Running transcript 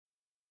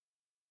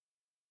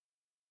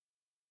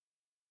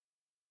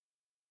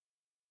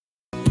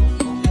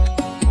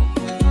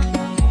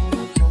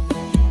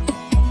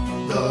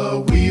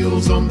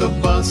wheels on the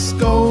bus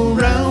go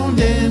round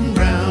and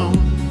round,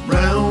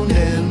 round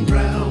and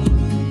round,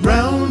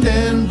 round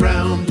and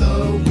round.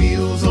 The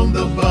wheels on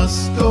the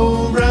bus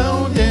go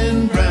round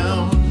and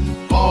round,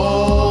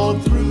 all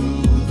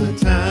through the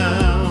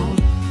town.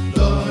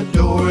 The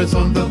doors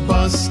on the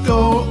bus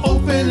go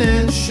open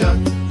and shut,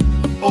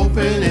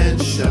 open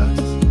and shut,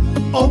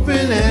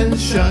 open and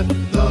shut.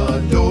 The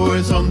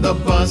doors on the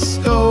bus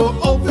go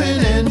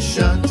open and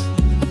shut,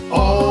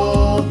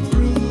 all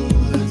through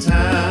the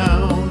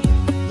town.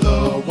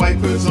 The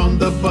wipers on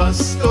the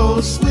bus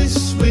go swish,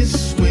 swish,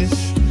 swish,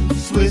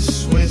 swish,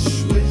 swish,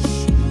 swish,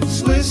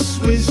 swish,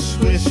 swish,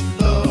 swish.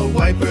 The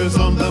wipers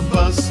on the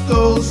bus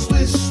go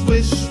swish,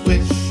 swish,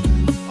 swish,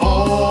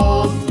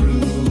 all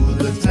through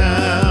the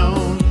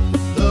town.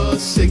 The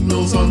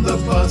signals on the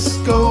bus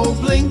go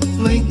blink,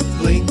 blink,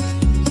 blink,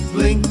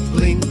 blink,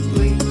 blink,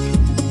 blink,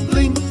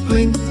 blink,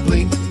 blink,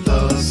 blink.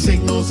 The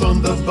signals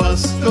on the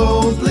bus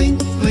go blink,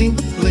 blink,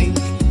 blink,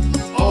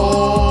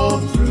 all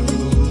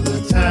through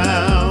the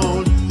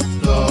town.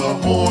 The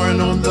horn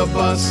on the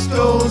bus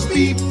goes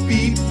beep,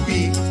 beep,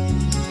 beep,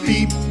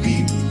 beep,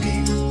 beep,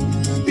 beep,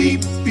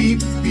 beep,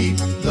 beep, beep.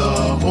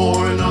 The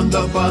horn on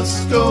the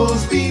bus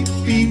goes beep,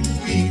 beep,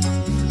 beep,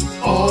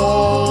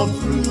 all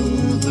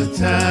through the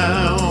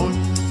town.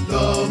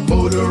 The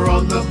motor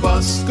on the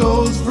bus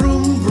goes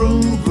vroom,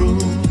 vroom, vroom,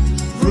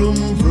 vroom,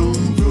 vroom,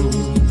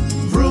 vroom,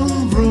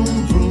 vroom,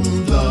 vroom,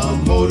 vroom.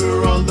 The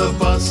motor on the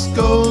bus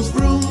goes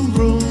vroom,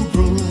 vroom,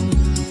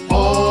 vroom,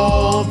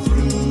 all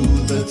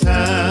through the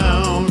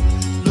town.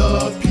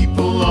 The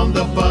people on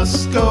the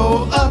bus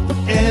go up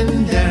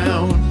and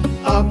down,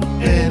 up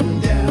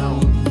and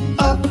down,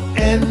 up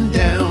and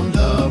down.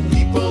 The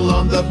people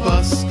on the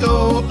bus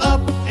go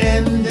up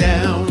and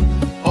down,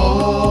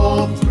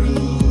 all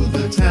through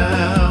the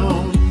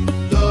town.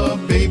 The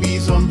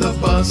babies on the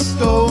bus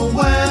go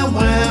wah,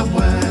 wah,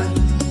 wah,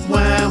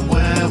 wah,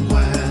 wah,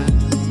 wah,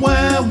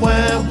 wah,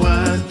 wah,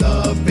 wah. The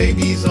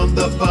babies on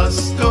the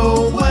bus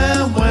go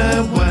wah,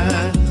 wah,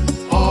 wah,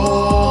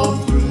 all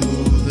through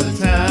the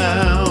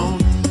town.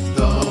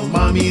 The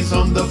mommies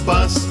on the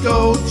bus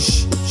go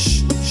shh,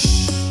 shh,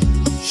 shh,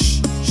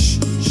 shh, shh,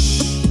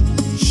 shh,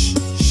 shh,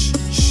 shh,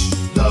 shh.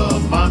 The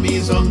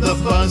mommies on the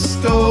bus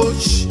go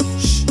shh,